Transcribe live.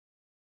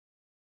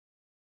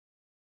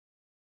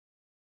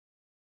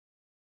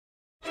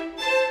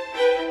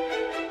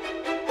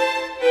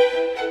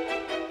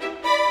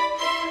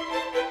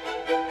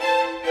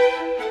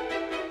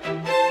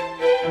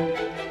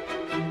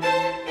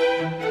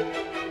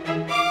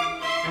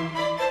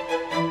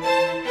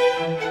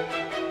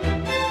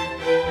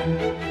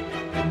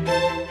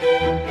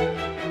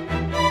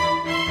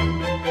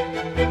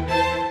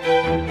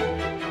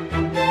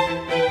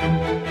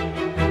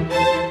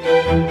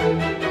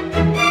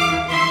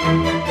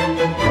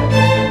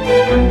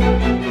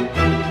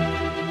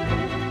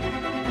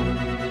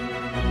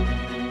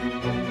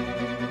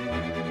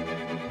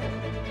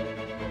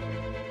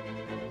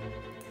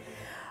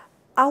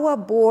Our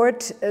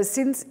board,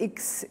 since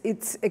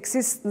its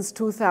existence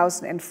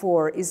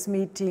 2004, is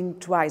meeting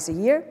twice a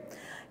year,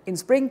 in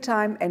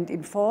springtime and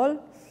in fall.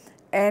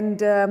 And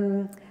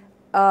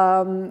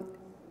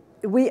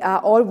we are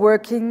all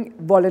working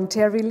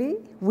voluntarily.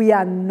 We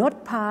are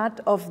not part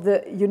of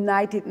the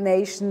United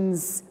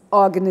Nations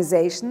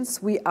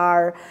organizations. We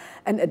are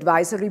an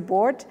advisory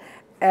board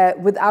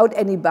without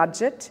any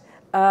budget.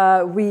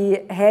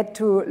 We had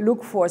to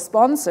look for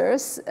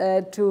sponsors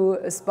to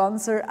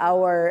sponsor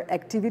our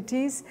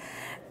activities.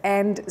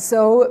 And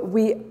so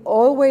we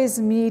always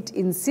meet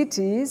in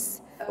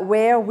cities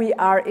where we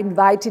are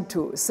invited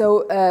to.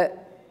 So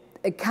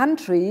a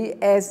country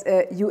as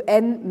a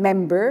UN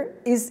member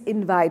is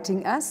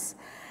inviting us.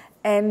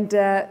 And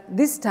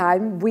this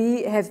time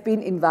we have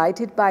been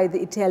invited by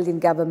the Italian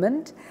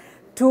government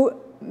to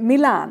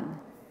Milan.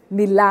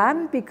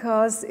 Milan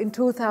because in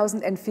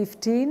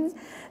 2015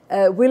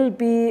 will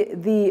be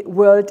the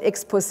World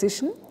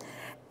Exposition,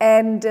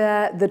 and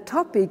the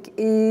topic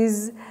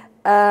is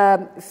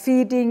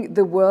feeding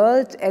the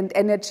world and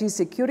energy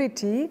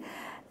security.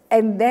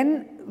 And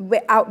then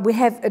we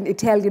have an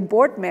Italian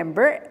board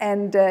member,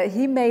 and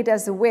he made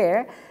us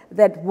aware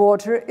that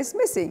water is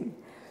missing.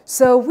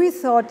 So we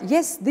thought,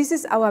 yes, this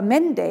is our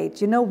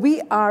mandate. You know,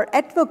 we are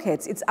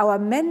advocates. It's our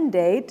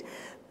mandate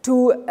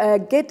to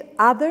get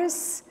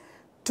others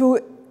to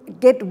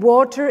get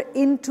water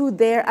into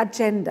their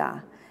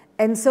agenda.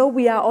 And so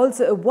we are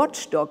also a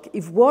watchdog.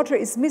 If water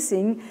is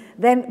missing,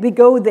 then we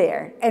go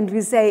there and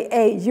we say,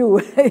 hey,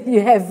 you,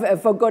 you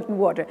have forgotten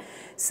water.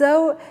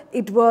 So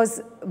it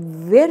was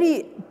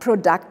very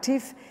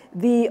productive.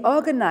 The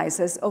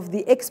organizers of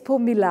the Expo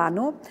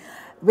Milano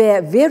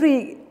were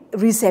very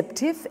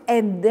receptive,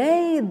 and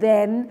they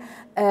then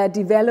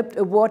developed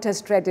a water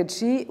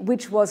strategy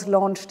which was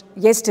launched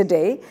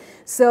yesterday.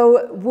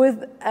 So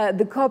with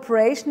the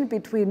cooperation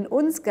between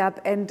UNSCAP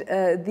and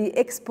the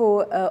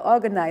Expo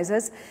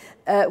organizers,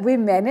 we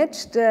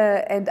managed,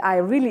 and I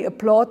really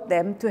applaud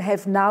them, to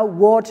have now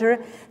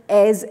water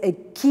as a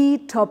key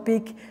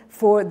topic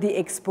for the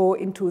Expo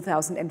in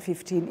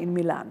 2015 in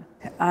Milan.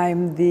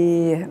 I'm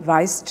the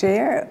Vice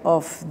Chair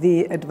of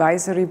the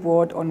Advisory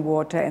Board on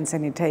Water and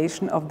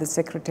Sanitation of the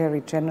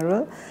Secretary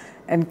General,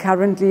 and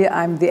currently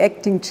I'm the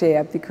acting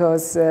chair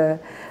because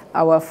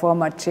our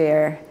former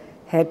chair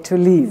had to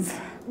leave.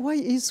 Why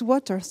is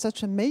water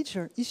such a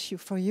major issue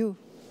for you?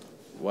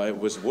 Why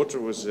water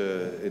was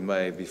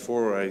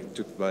before I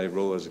took my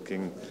role as a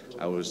king,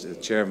 I was the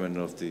chairman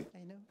of the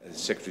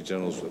Secretary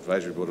General's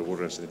Advisory Board of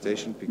Water and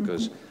Sanitation,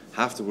 because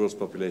half the world's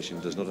population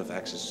does not have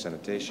access to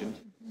sanitation,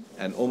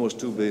 and almost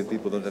 2 billion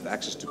people don't have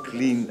access to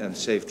clean and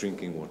safe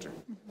drinking water.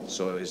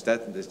 So is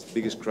that the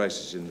biggest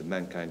crisis in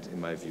mankind, in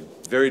my view.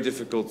 Very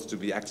difficult to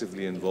be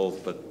actively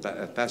involved, but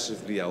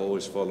passively I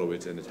always follow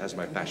it, and it has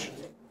my passion.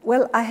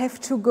 Well, I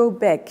have to go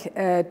back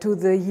to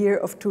the year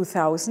of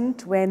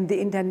 2000, when the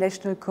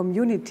international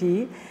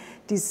community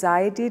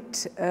decided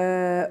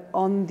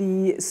on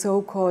the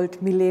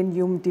so-called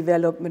Millennium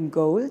Development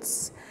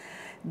Goals.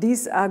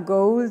 These are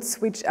goals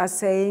which are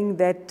saying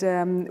that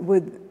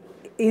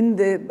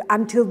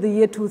until the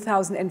year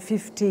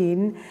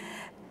 2015,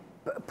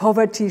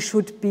 poverty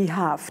should be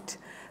halved.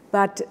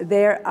 But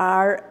there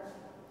are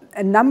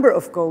a number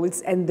of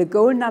goals, and the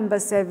goal number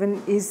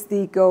 7 is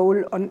the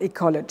goal on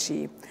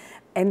ecology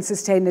and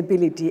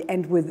sustainability.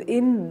 And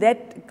within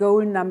that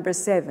goal number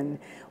 7,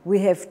 we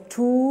have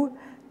 2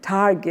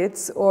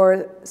 targets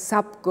or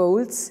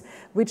sub-goals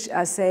which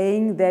are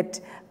saying that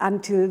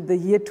until the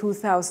year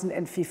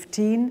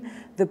 2015,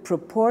 the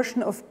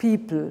proportion of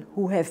people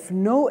who have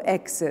no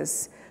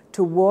access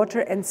to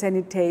water and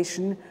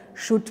sanitation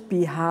should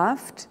be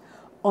halved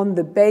on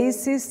the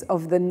basis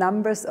of the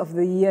numbers of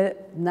the year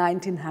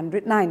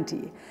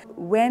 1990.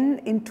 When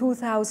in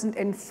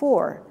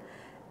 2004,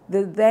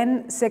 the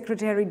then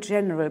Secretary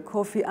General,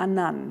 Kofi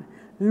Annan,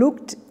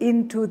 looked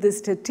into the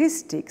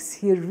statistics,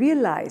 he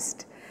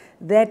realized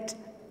that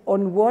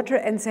on water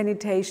and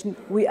sanitation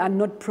we are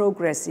not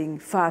progressing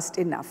fast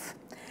enough.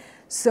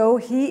 So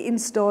he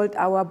installed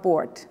our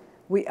board.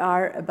 We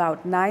are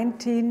about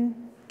 19,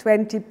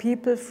 20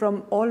 people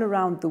from all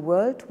around the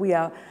world. We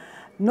are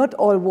not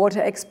all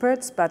water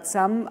experts, but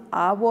some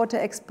are water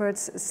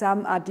experts,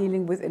 some are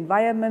dealing with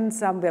environment,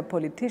 some were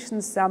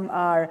politicians, some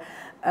are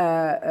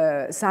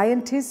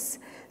scientists.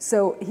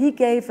 So he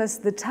gave us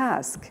the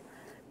task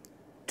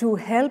to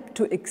help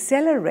to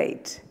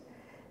accelerate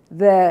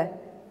the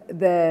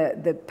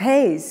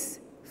pace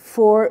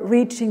for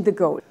reaching the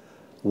goal?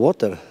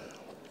 Water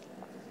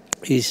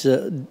is,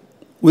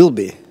 will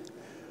be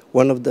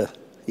one of the,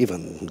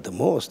 even the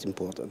most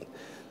important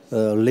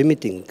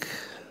limiting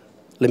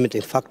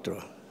factor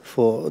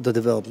for the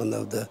development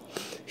of the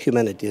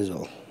humanity as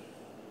well.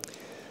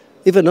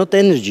 Even not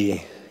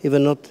energy,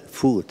 even not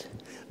food,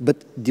 but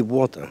the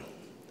water.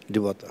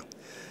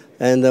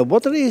 And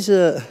water is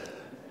a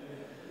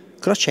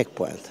cross-check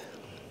point.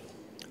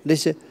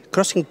 This is a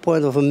crossing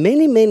point of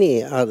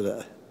many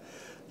other.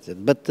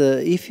 But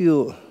if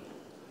you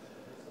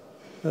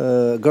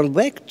go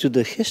back to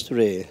the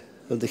history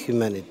of the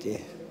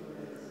humanity,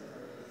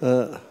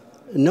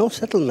 no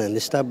settlement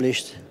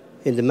established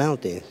in the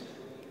mountains,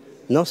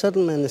 no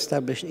settlement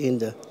established in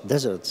the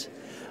deserts,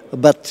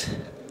 but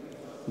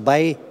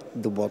by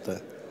the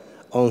water,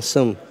 on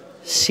some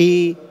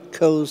sea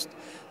coast,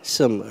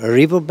 some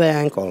river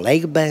bank or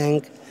lake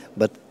bank,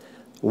 but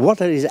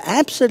water is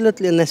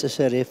absolutely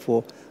necessary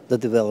for the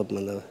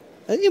development of,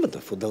 even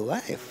for the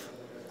life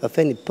of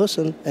any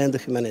person and the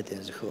humanity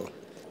as a whole.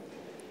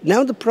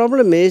 Now the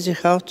problem is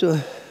how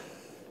to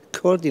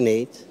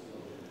coordinate,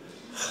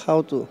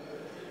 how to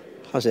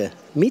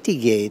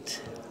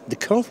mitigate the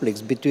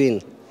conflicts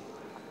between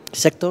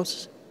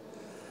sectors,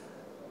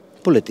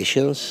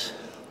 politicians,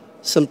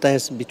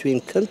 sometimes between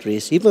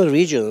countries, even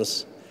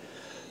regions.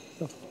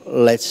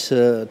 Let's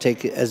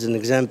take as an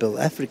example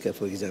Africa,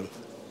 for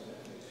example.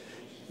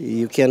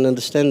 You can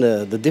understand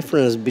the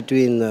difference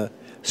between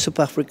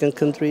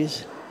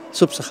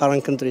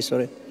sub-Saharan countries,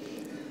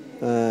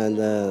 and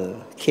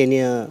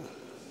Kenya,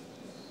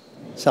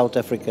 South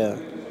Africa,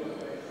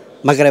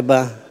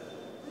 Maghreb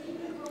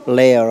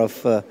layer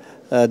of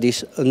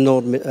this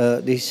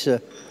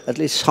at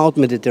least South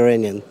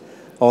Mediterranean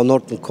or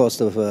northern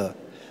coast of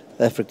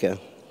Africa.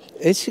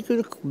 It's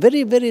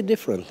very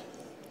different,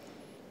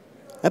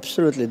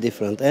 absolutely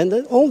different, and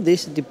all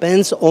this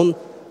depends on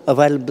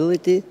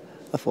availability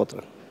of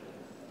water.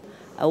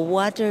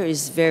 Water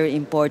is very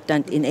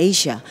important in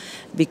Asia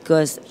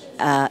because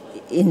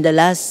in the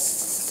last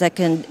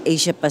second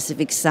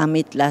Asia-Pacific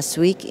Summit last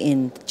week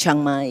in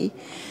Chiang Mai,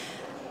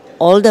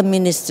 all the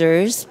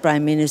ministers,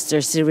 Prime Minister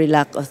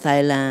Sirilac of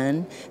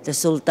Thailand, the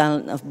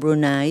Sultan of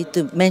Brunei,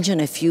 to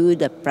mention a few,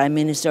 the Prime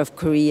Minister of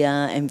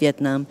Korea and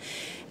Vietnam,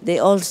 they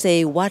all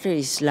say water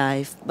is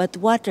life, but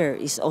water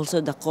is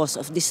also the cause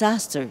of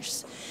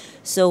disasters.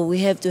 So we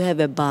have to have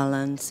a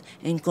balance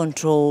and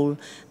control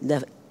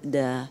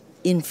the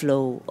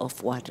inflow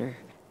of water.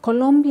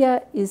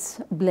 Colombia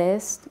is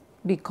blessed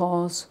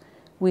because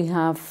we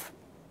have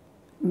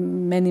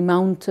many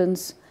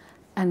mountains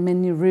and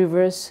many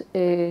rivers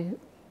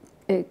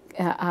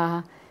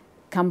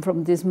come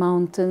from these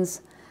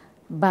mountains,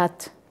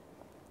 but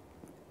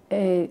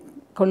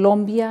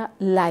Colombia,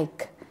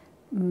 like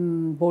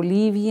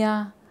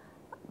Bolivia,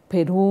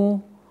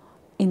 Peru,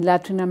 in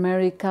Latin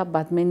America,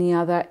 but many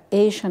other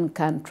Asian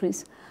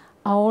countries,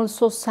 are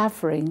also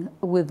suffering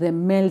with the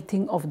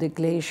melting of the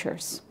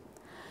glaciers.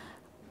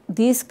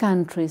 These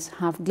countries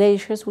have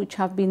glaciers which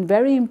have been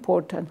very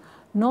important,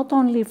 not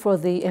only for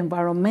the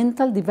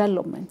environmental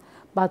development,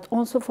 but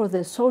also for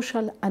the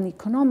social and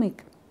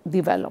economic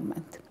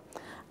development.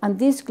 And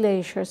these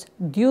glaciers,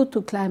 due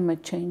to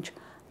climate change,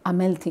 are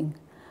melting.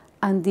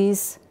 And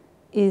this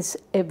is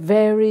a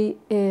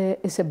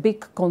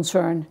big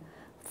concern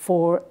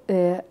for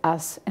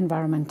us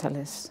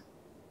environmentalists.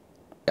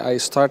 I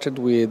started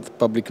with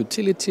public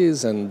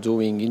utilities and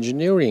doing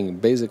engineering,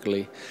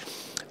 basically,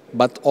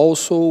 but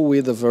also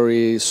with a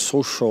very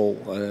social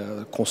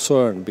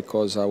concern,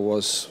 because I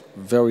was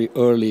very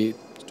early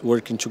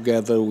working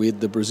together with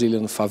the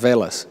Brazilian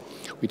favelas,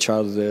 which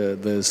are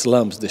the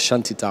slums, the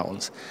shanty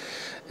towns.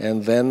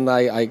 And then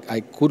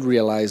I could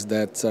realize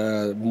that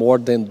more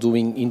than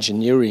doing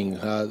engineering,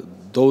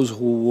 those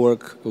who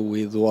work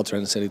with water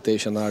and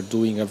sanitation are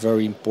doing a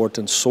very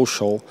important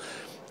social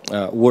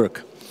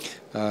work.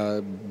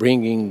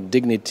 Bringing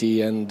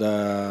dignity and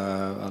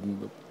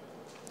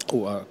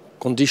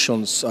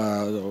conditions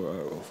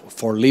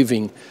for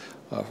living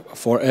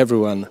for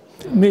everyone.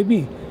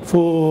 Maybe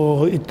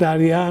for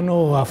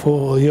Italiano or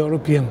for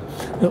European,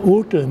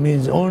 water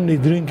means only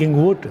drinking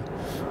water.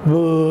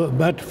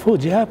 But for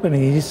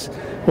Japanese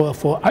or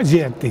for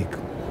Asiatic,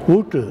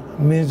 water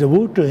means the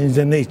water in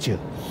the nature.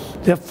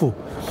 Therefore,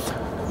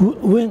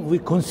 when we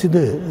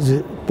consider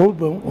the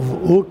problem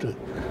of water,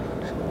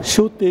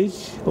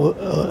 shortage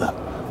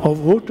of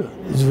water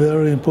is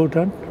very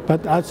important,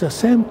 but at the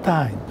same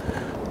time,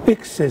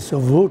 excess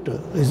of water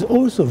is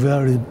also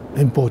very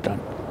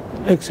important.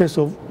 Excess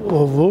of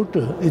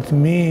water, it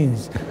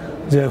means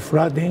the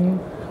flooding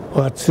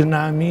or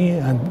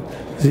tsunami and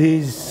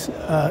these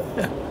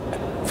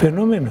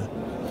phenomena.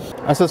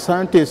 As a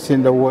scientist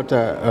in the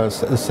water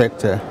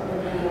sector,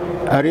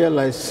 I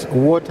realize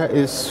water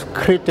is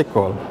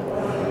critical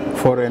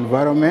for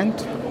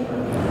environment,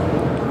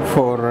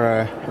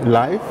 for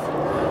life,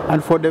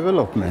 and for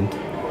development.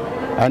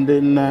 And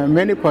in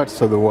many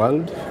parts of the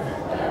world,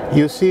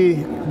 you see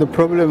the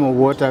problem of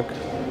water,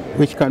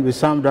 which can be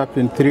summed up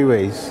in three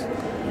ways.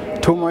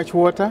 Too much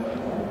water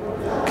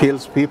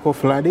kills people,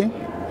 flooding.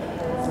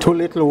 Too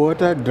little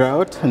water,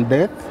 drought and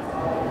death.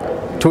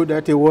 Too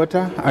dirty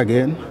water,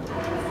 again,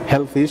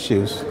 health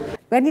issues.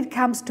 When it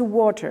comes to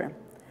water,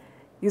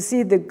 you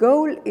see, the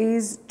goal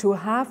is to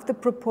have the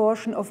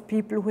proportion of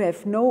people who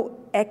have no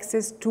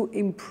access to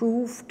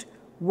improved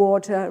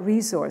water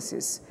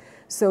resources.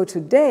 So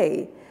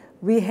today,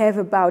 we have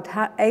about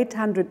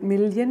 800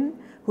 million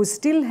who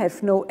still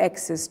have no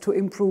access to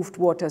improved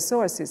water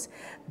sources.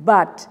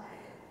 But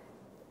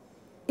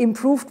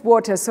improved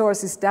water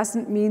sources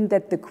doesn't mean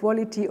that the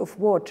quality of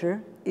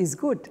water is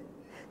good.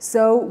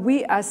 So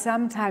we are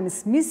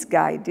sometimes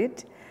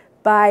misguided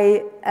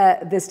by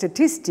the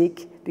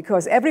statistic,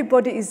 because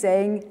everybody is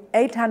saying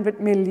 800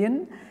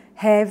 million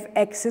have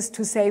access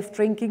to safe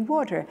drinking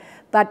water.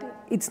 But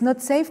it's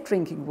not safe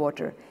drinking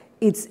water.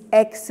 It's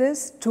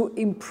access to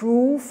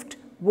improved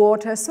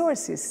water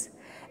sources.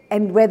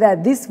 And whether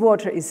this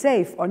water is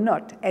safe or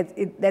not,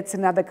 that's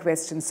another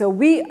question. So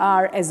we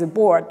are, as a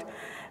board,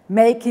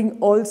 making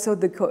also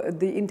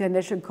the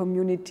international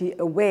community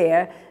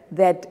aware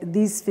that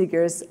these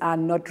figures are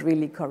not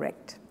really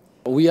correct.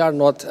 We are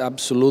not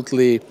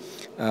absolutely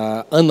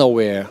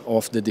unaware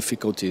of the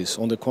difficulties.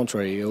 On the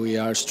contrary, we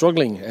are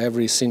struggling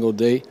every single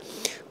day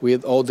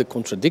with all the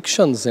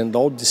contradictions and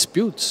all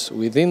disputes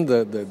within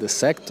the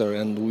sector.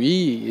 And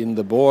we, in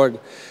the board,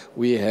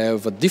 we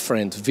have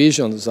different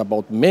visions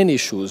about many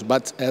issues.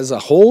 But as a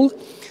whole,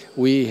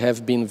 we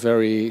have been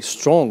very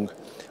strong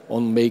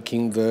on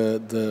making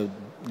the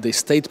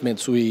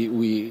statements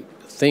we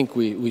think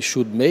we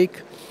should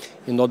make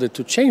in order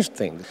to change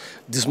things.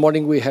 This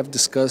morning we have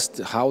discussed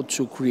how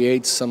to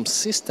create some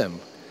system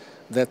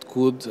that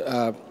could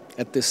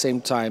at the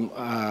same time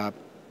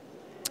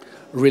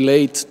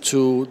relate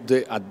to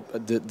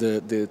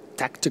the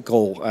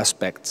tactical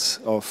aspects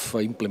of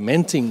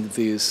implementing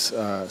this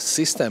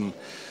system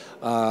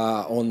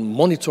on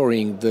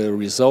monitoring the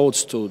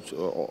results,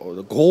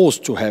 the goals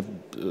to have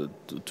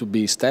to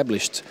be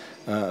established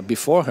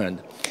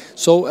beforehand.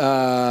 So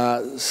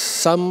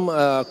some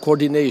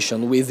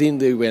coordination within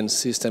the UN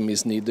system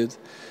is needed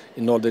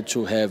in order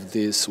to have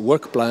this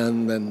work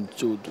plan and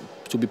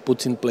to be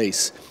put in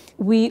place.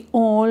 We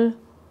all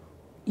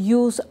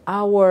use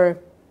our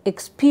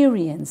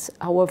experience,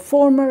 our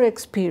former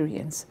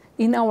experience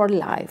in our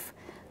life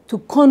to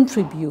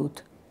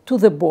contribute to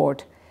the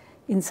board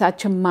in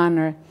such a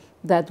manner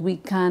that we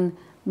can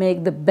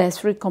make the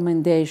best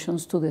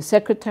recommendations to the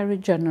Secretary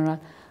General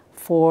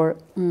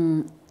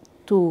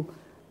to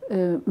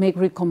make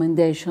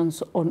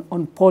recommendations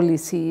on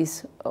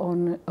policies,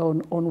 on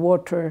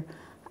water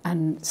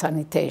and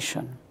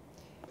sanitation.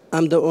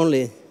 I'm the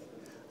only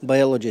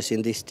biologist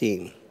in this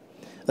team,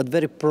 but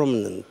very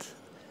prominent,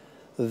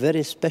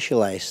 very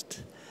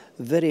specialized,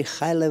 very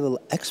high-level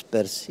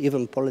experts,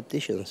 even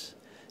politicians.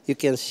 You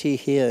can see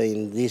here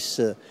in this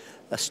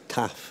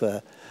staff,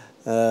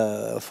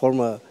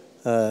 former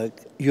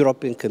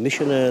European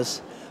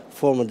commissioners,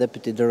 former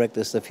deputy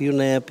directors of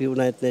UNEP,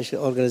 United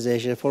Nations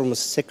Organization, former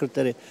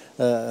secretary,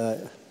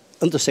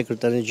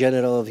 undersecretary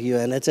general of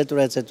UN,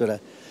 etc., etc.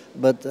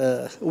 But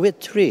we're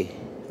three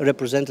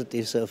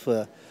representatives of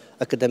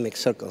academic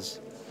circles.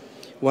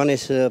 One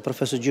is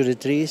Professor Judy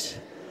Trees.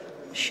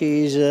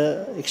 She is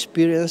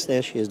experienced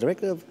and she is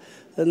director of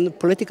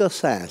political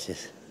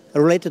sciences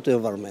related to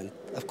environment,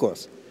 of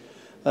course.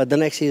 The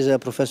next is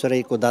Professor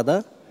Eiko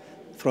Dada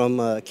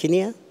from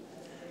Kenya.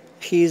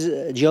 He's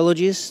a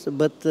geologist,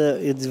 but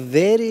it's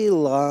very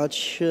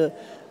large,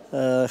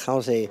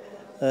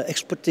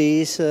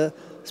 expertise,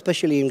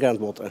 especially in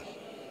groundwater.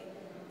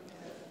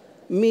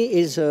 Me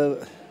is a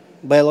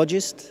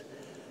biologist,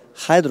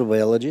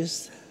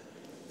 hydrobiologist.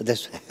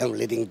 That's why I'm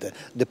leading the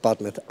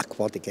department of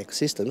aquatic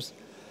ecosystems.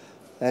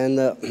 And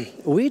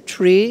we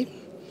three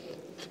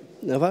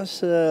of us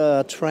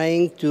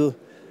trying to,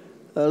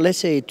 let's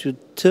say, to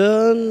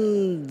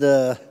turn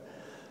the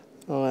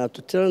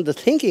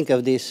thinking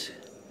of this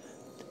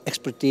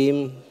expert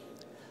team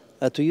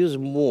to use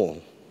more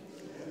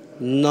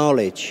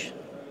knowledge,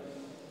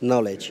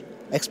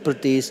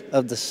 expertise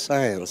of the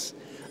science,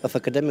 of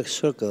academic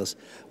circles,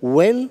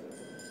 when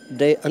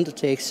they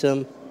undertake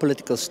some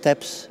political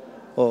steps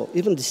or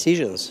even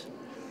decisions,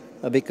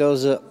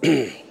 because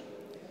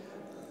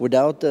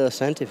without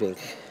scientific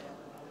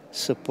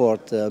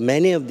support,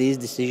 many of these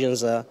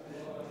decisions are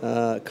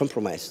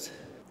compromised.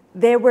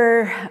 There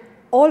were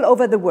all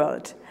over the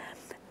world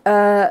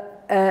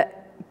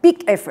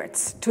big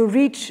efforts to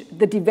reach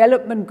the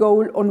development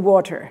goal on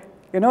water,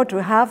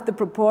 to have the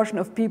proportion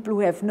of people who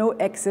have no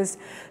access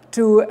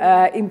to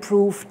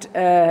improved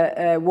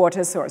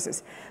water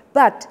sources.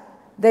 But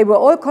they were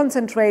all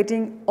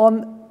concentrating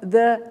on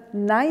the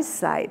nice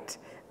side,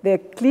 the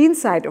clean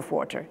side of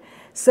water.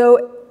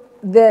 So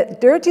the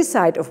dirty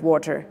side of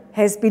water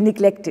has been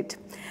neglected.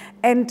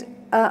 And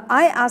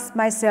I asked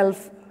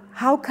myself,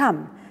 how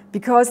come?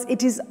 Because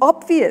it is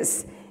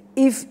obvious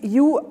if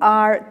you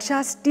are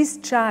just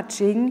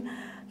discharging,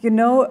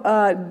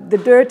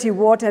 the dirty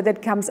water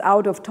that comes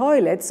out of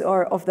toilets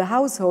or of the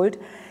household,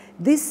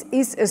 this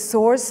is a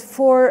source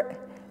for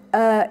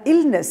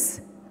illness.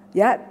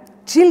 Yeah,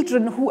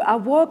 children who are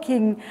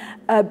walking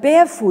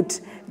barefoot,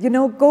 you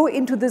know, go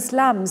into the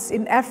slums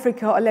in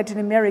Africa or Latin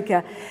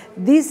America,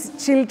 these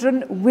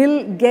children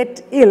will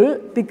get ill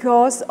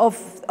because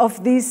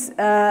of this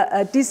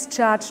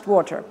discharged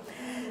water.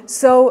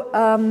 So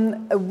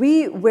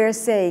we were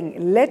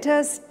saying, let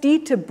us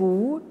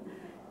de-taboo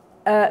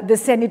the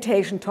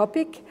sanitation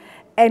topic,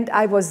 and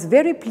I was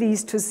very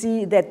pleased to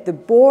see that the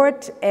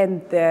board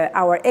and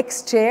our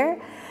ex-chair,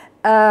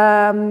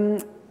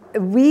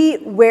 we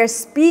were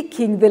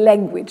speaking the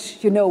language,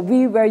 you know,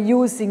 we were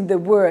using the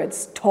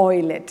words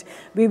toilet,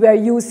 we were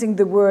using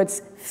the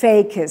words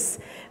fecus,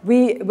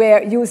 we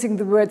were using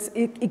the words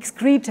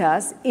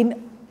excretas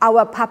in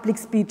our public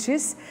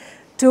speeches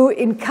to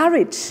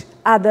encourage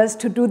others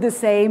to do the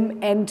same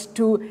and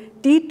to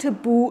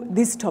de-taboo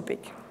this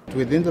topic.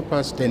 Within the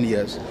past 10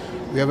 years,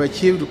 we have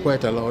achieved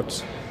quite a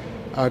lot.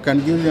 I can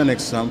give you an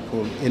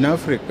example. In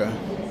Africa,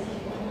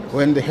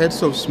 when the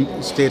heads of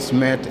states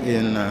met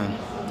in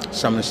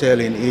Sharm el-Sheikh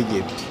in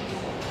Egypt,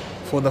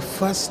 for the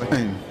first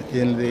time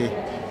in the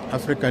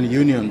African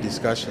Union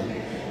discussion,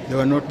 they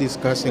were not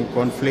discussing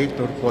conflict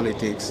or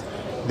politics.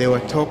 They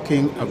were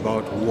talking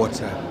about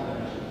water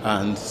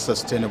and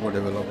sustainable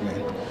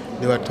development.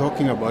 They were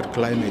talking about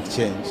climate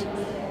change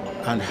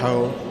and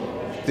how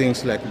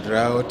things like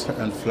drought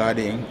and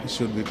flooding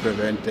should be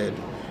prevented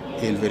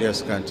in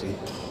various countries,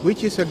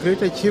 which is a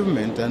great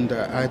achievement, and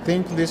I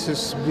think this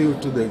is due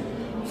to the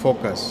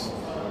focus.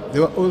 They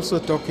were also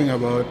talking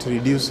about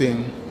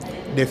reducing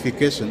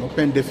defecation,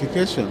 open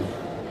defecation,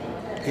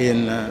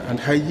 and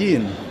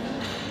hygiene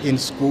in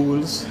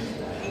schools,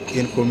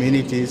 in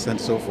communities, and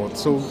so forth.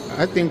 So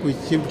I think we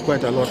achieved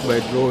quite a lot by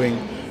drawing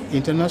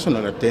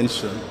international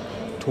attention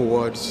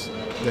towards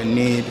the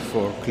need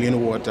for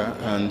clean water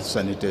and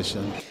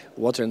sanitation.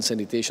 Water and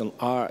sanitation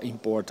are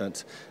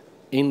important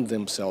in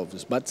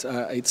themselves, but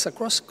it's a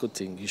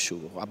cross-cutting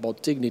issue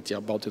about dignity,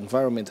 about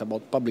environment,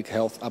 about public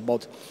health,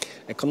 about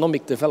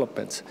economic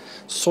development,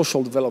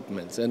 social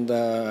development, and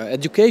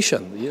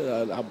education.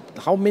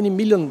 How many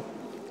million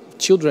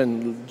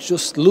children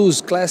just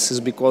lose classes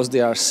because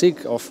they are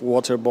sick of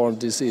waterborne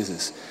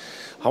diseases?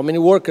 How many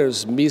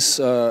workers miss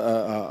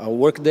a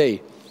work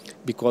day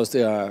because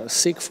they are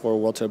sick for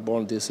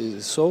waterborne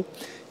diseases? So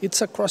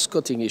it's a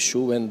cross-cutting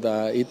issue, and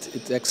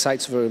it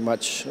excites very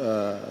much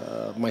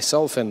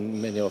myself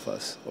and many of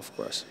us, of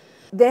course.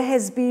 There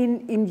has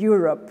been in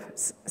Europe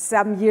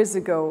some years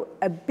ago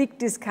a big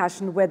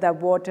discussion whether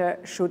water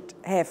should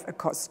have a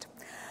cost.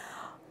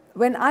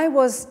 When I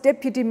was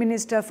Deputy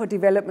Minister for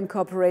Development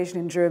Cooperation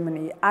in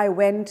Germany, I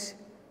went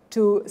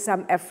to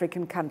some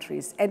African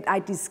countries and I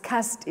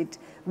discussed it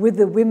with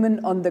the women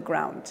on the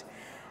ground.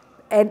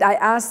 And I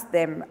asked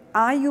them,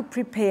 are you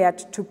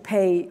prepared to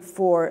pay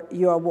for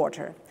your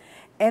water?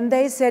 And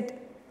they said,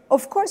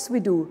 of course we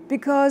do,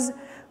 because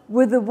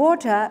with the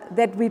water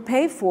that we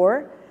pay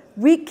for,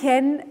 we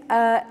can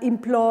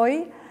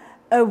employ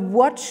a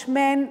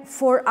watchman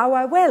for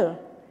our well.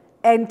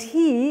 And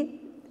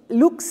he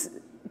looks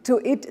to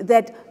it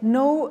that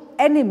no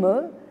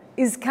animal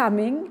is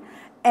coming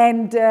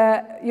and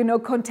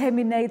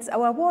contaminates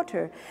our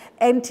water.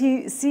 And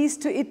he sees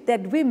to it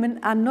that women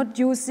are not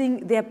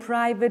using their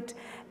private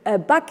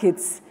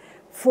buckets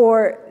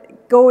for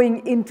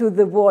going into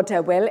the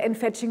water well and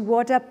fetching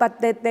water, but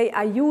that they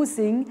are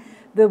using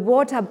the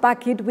water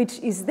bucket which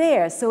is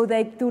there, so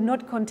they do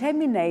not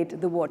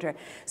contaminate the water.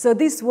 So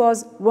this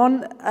was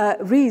one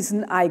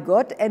reason I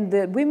got, and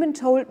the women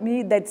told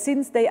me that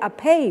since they are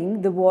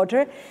paying the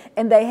water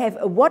and they have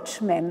a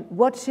watchman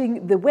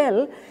watching the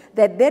well,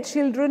 that their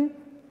children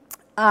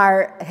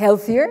are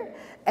healthier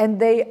and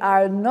they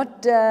are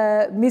not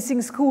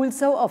missing school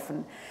so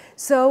often.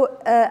 So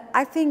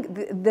I think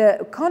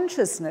the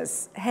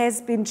consciousness has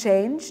been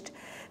changed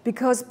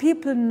because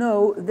people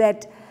know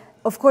that,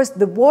 of course,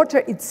 the water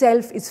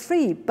itself is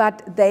free,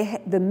 but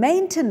the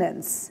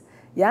maintenance,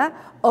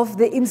 of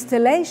the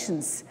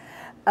installations,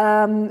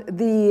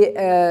 the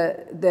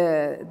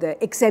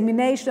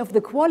examination of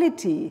the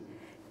quality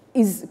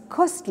is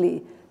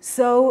costly.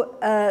 So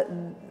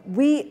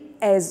we,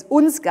 as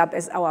UNSCAP,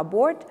 as our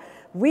board,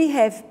 we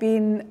have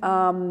been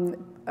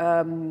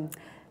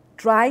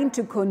trying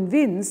to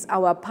convince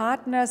our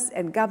partners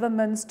and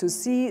governments to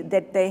see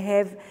that they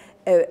have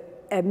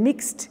a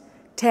mixed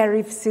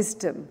tariff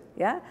system.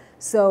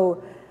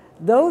 So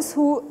those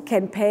who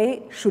can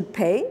pay should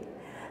pay,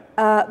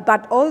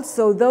 but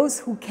also those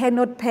who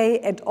cannot pay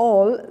at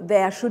all,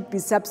 there should be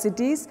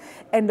subsidies.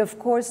 And of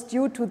course,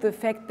 due to the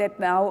fact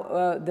that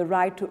now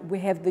we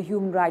have the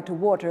human right to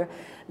water,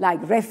 like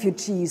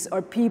refugees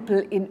or people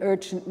in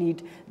urgent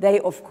need, they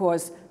of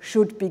course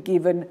should be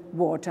given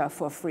water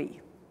for free.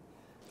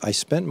 I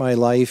spent my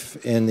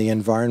life in the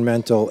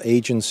environmental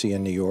agency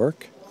in New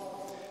York,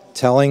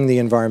 telling the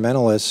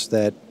environmentalists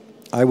that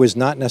I was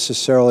not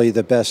necessarily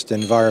the best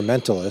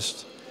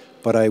environmentalist,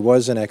 but I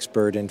was an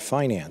expert in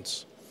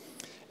finance,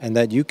 and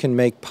that you can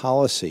make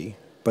policy,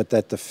 but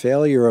that the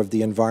failure of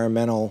the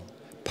environmental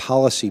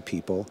policy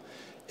people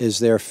is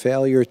their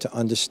failure to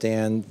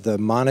understand the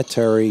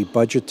monetary,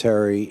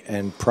 budgetary,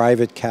 and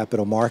private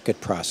capital market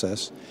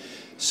process.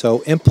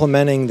 So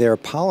implementing their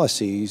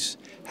policies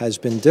has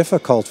been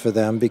difficult for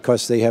them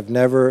because they have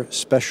never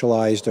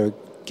specialized or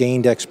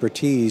gained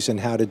expertise in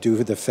how to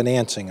do the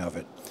financing of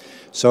it.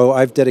 So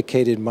I've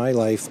dedicated my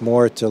life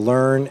more to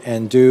learn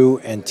and do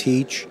and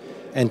teach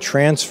and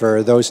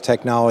transfer those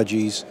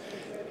technologies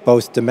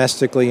both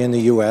domestically in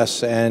the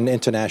U.S. and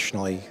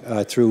internationally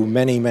through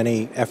many,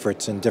 many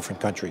efforts in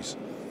different countries.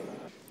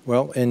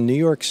 Well, in New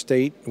York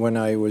State, when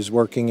I was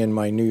working in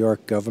my New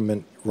York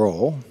government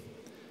role,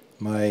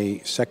 my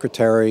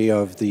secretary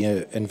of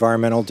the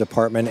environmental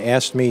department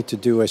asked me to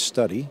do a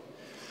study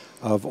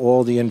of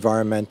all the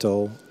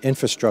environmental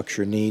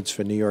infrastructure needs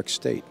for New York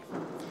State.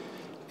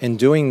 In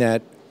doing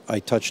that, I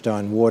touched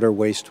on water,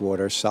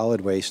 wastewater,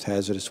 solid waste,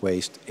 hazardous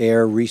waste,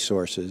 air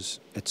resources,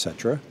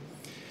 etc.,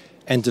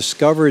 and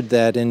discovered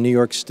that in New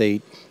York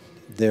State,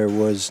 there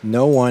was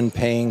no one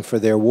paying for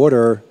their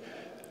water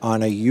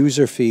on a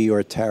user fee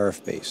or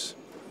tariff base,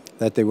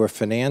 that they were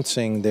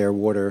financing their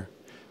water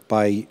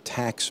by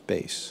tax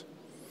base.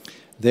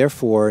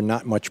 Therefore,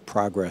 not much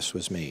progress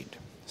was made.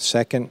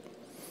 Second,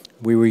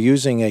 we were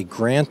using a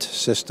grant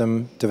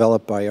system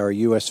developed by our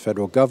U.S.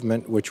 federal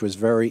government, which was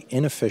very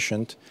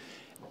inefficient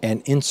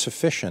and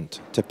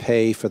insufficient to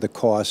pay for the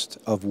cost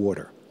of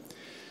water.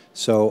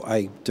 So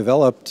I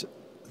developed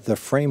the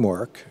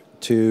framework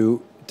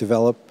to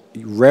develop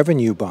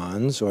revenue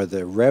bonds, or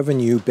the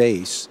revenue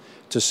base,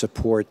 to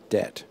support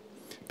debt,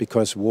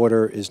 because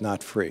water is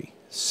not free.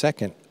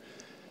 Second,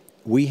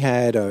 we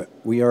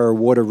are a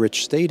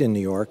water-rich state in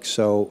New York,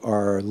 so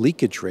our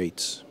leakage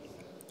rates,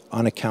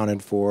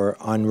 unaccounted for,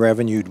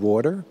 unrevenued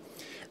water,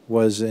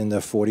 was in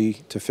the 40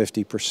 to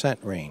 50%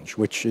 range,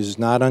 which is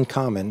not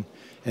uncommon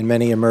in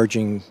many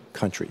emerging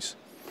countries.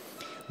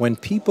 When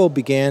people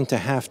began to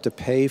have to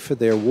pay for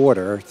their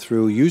water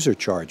through user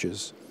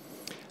charges,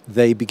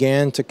 they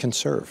began to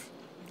conserve.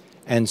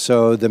 And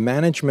so the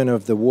management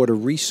of the water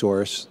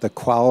resource, the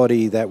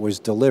quality that was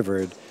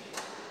delivered,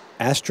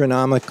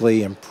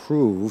 astronomically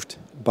improved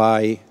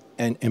by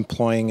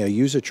employing a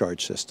user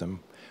charge system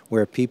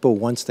where people,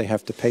 once they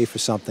have to pay for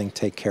something,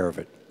 take care of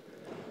it.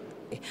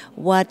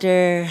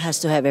 Water has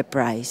to have a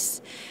price.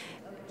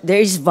 There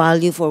is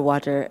value for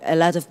water. A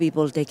lot of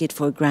people take it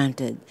for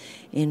granted.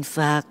 In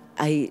fact,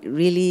 I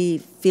really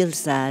feel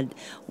sad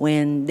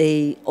when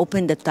they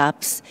open the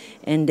taps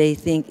and they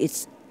think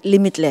it's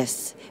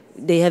limitless.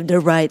 They have the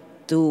right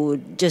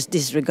to just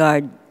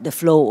disregard the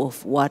flow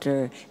of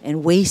water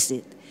and waste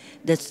it.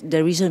 That's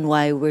the reason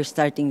why we're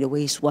starting the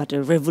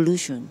wastewater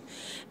revolution.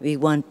 We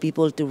want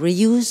people to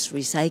reuse,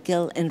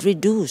 recycle, and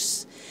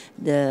reduce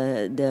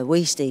the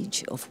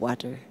wastage of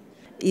water.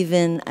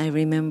 Even I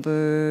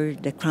remember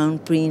the Crown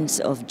Prince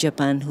of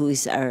Japan, who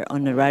is our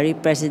honorary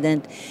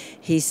president,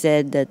 he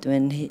said that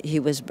when he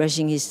was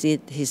brushing his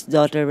teeth, his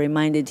daughter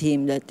reminded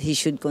him that he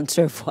should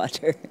conserve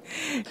water.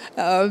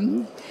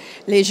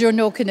 Les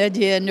journaux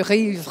canadiens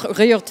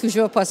rient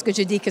toujours parce que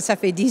je dis que ça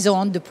fait 10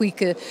 ans depuis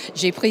que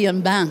j'ai pris un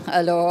bain.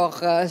 Alors,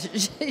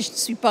 je ne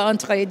suis pas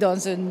entrée dans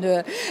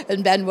une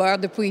baignoire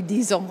depuis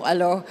 10 ans.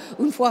 Alors,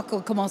 une fois qu'on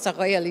commence à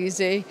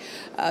réaliser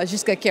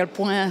jusqu'à quel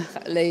point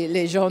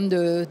les gens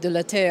de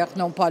la Terre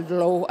n'ont pas de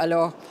l'eau,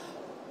 alors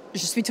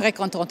je suis très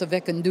contente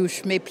avec une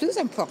douche. Mais plus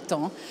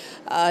important,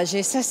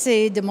 j'ai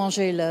cessé de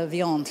manger la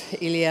viande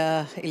il y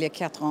a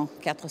 4 ans,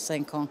 4 ou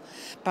 5 ans.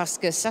 Parce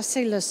que ça,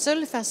 c'est la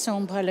seule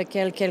façon par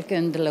laquelle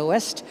quelqu'un de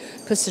l'Ouest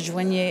peut se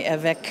joindre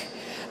avec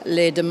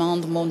les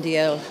demandes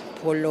mondiales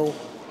pour l'eau.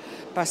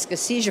 Parce que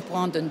si je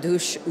prends une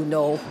douche ou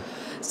non,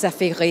 ça ne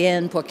fait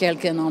rien pour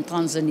quelqu'un en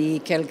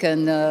Tanzanie,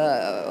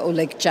 quelqu'un au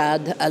lac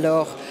Tchad.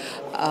 Alors,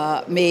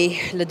 mais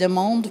la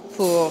demande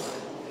pour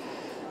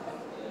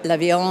la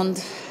viande,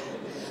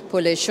 pour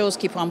les choses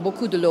qui prennent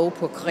beaucoup de l'eau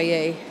pour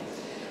créer,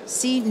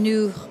 si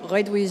nous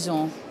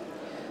réduisons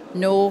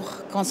nos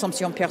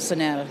consommations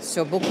personnelles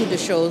sur beaucoup de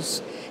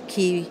choses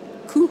qui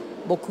coûtent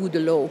beaucoup de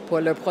l'eau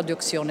pour leur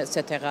production,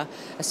 etc.,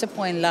 à ce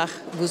point-là,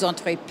 vous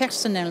entrez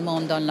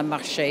personnellement dans le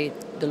marché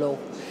de l'eau.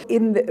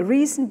 In the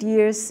recent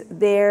years,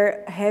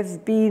 there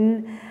have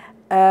been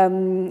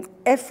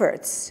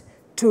efforts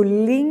to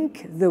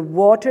link the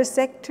water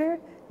sector,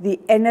 the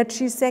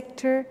energy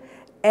sector,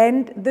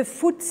 and the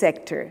food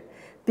sector,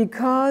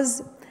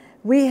 because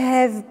we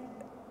have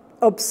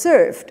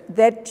observed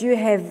that you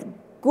have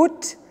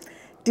good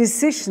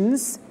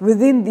decisions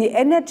within the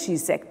energy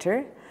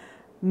sector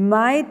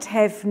might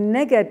have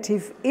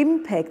negative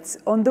impacts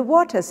on the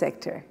water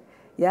sector,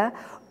 yeah?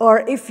 Or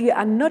if you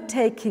are not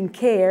taking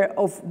care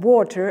of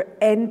water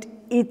and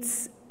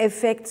its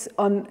effects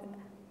on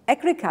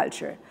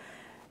agriculture.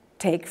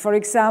 Take, for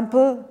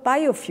example,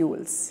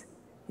 biofuels,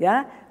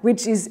 yeah?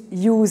 Which is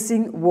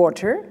using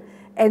water.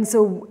 And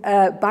so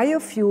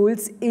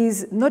biofuels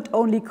is not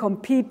only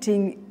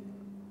competing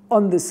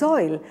on the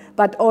soil,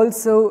 but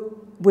also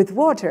with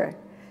water,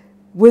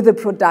 with the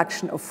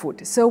production of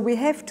food. So we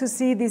have to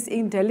see these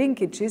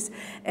interlinkages,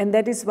 and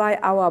that is why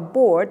our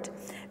board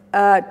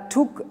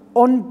took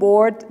on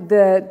board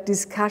the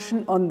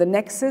discussion on the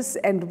nexus,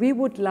 and we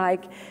would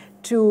like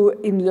to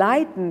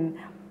enlighten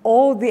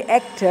all the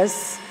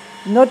actors,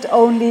 not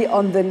only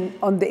on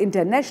the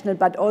international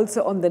but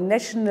also on the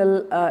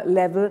national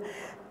level,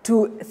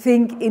 to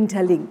think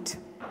interlinked.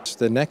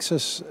 The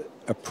nexus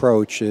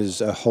approach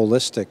is a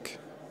holistic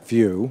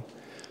view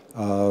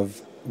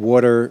of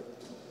water,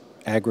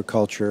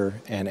 agriculture,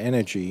 and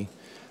energy,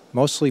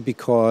 mostly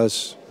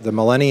because the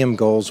Millennium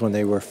Goals, when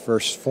they were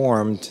first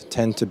formed,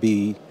 tend to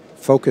be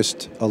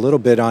focused a little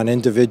bit on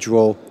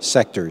individual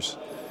sectors.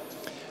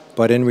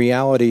 But in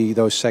reality,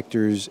 those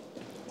sectors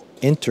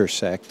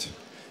intersect,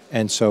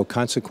 and so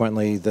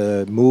consequently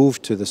the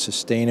move to the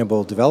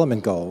Sustainable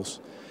Development Goals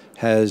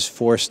has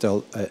forced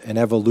an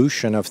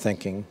evolution of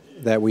thinking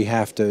that we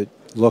have to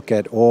look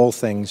at all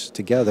things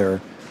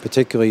together,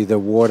 particularly the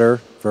water,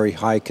 very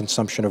high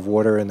consumption of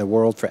water in the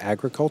world for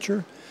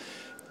agriculture.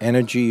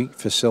 Energy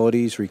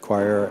facilities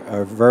require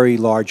a very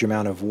large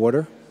amount of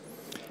water.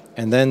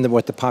 And then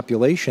what the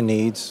population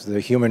needs,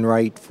 the human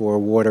right for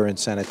water and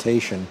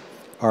sanitation,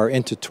 are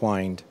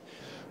intertwined.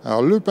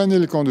 Alors le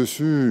panel Camp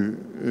Dessus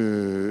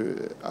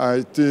a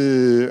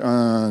été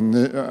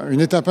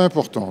une étape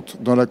importante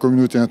dans la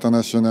communauté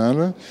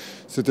internationale.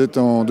 C'était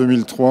en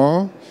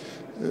 2003.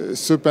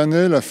 Ce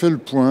panel a fait le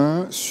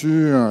point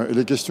sur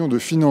les questions de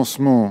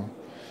financement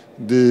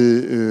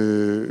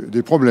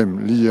des problèmes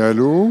liés à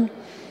l'eau.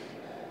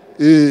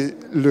 Et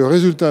le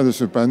résultat de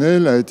ce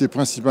panel a été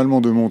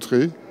principalement de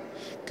montrer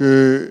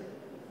que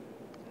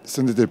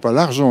ce n'était pas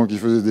l'argent qui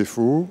faisait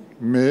défaut,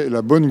 mais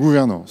la bonne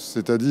gouvernance,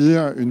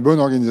 c'est-à-dire une bonne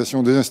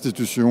organisation des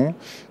institutions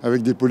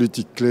avec des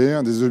politiques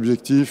claires, des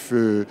objectifs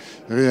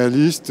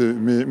réalistes,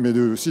 mais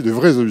aussi de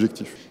vrais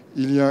objectifs.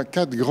 Il y a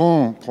 4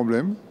 grands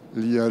problèmes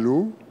liés à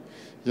l'eau.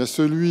 Il y a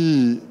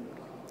celui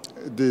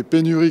des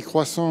pénuries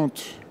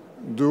croissantes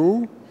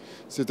d'eau,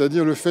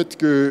 c'est-à-dire le fait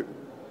que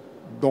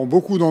dans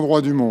beaucoup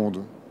d'endroits du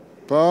monde,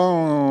 pas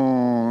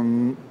en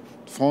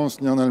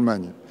France ni en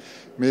Allemagne,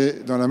 mais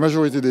dans la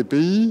majorité des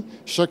pays,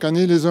 chaque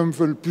année, les hommes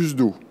veulent plus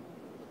d'eau.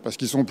 Parce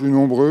qu'ils sont plus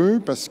nombreux,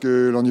 parce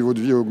que leur niveau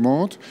de vie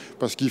augmente,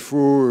 parce qu'il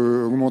faut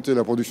augmenter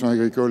la production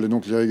agricole et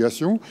donc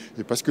l'irrigation,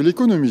 et parce que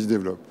l'économie se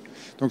développe.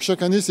 Donc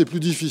chaque année, c'est plus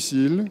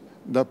difficile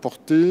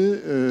d'apporter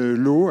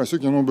l'eau à ceux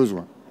qui en ont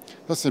besoin.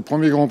 Ça, c'est le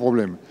premier grand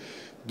problème.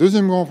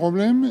 Deuxième grand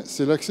problème,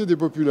 c'est l'accès des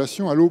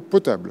populations à l'eau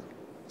potable.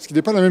 Ce qui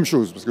n'est pas la même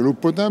chose, parce que l'eau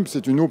potable,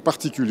 c'est une eau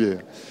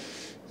particulière.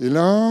 Et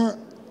là,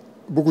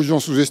 beaucoup de gens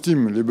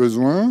sous-estiment les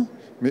besoins,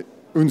 mais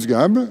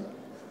UNSGAB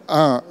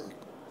a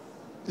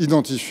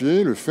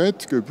identifié le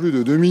fait que plus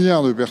de 2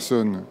 milliards de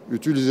personnes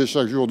utilisaient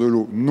chaque jour de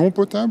l'eau non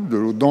potable, de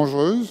l'eau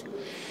dangereuse.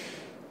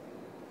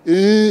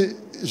 Et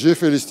j'ai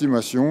fait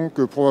l'estimation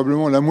que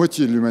probablement la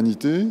moitié de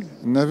l'humanité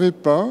n'avait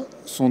pas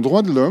son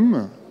droit de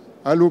l'homme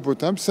à l'eau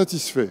potable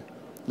satisfait.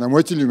 La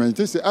moitié de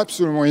l'humanité, c'est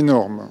absolument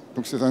énorme.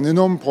 Donc c'est un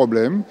énorme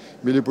problème,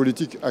 mais les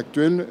politiques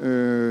actuelles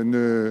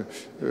ne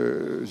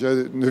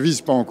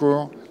visent pas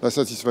encore la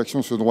satisfaction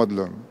de ce droit de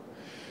l'homme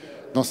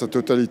dans sa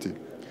totalité.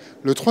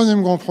 Le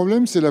troisième grand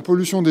problème, c'est la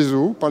pollution des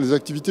eaux par les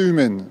activités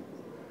humaines.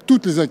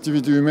 Toutes les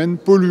activités humaines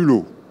polluent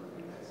l'eau.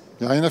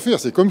 Il n'y a rien à faire,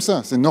 c'est comme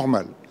ça, c'est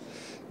normal.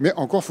 Mais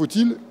encore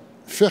faut-il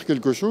faire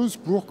quelque chose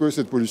pour que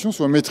cette pollution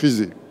soit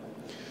maîtrisée.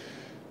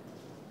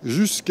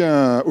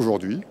 Jusqu'à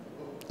aujourd'hui,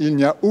 il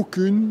n'y a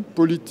aucune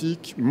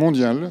politique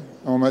mondiale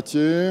en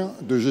matière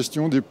de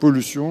gestion des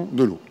pollutions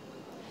de l'eau.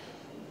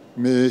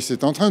 Mais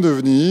c'est en train de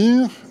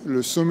venir.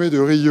 Le sommet de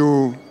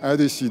Rio a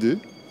décidé.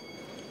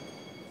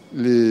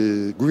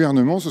 Les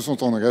gouvernements se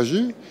sont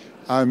engagés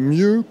à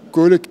mieux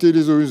collecter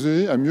les eaux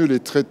usées, à mieux les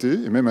traiter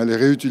et même à les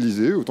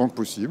réutiliser autant que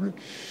possible.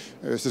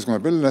 C'est ce qu'on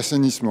appelle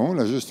l'assainissement,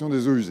 la gestion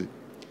des eaux usées.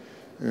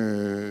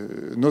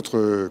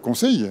 Notre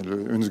conseil,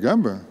 le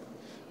UNSGAB,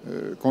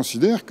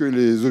 considère que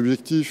les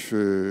objectifs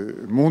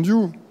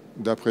mondiaux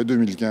d'après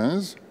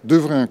 2015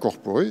 devraient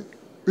incorporer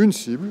une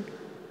cible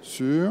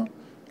sur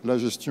la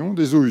gestion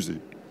des eaux usées.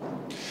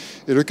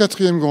 Et le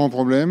quatrième grand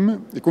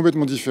problème est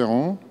complètement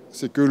différent,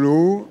 c'est que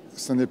l'eau,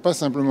 ce n'est pas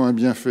simplement un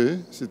bienfait,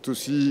 c'est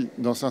aussi,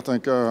 dans certains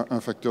cas, un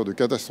facteur de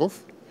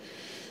catastrophe.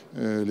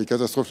 Les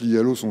catastrophes liées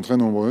à l'eau sont très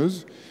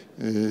nombreuses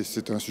et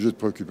c'est un sujet de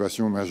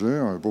préoccupation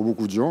majeur pour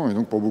beaucoup de gens et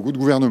donc pour beaucoup de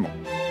gouvernements.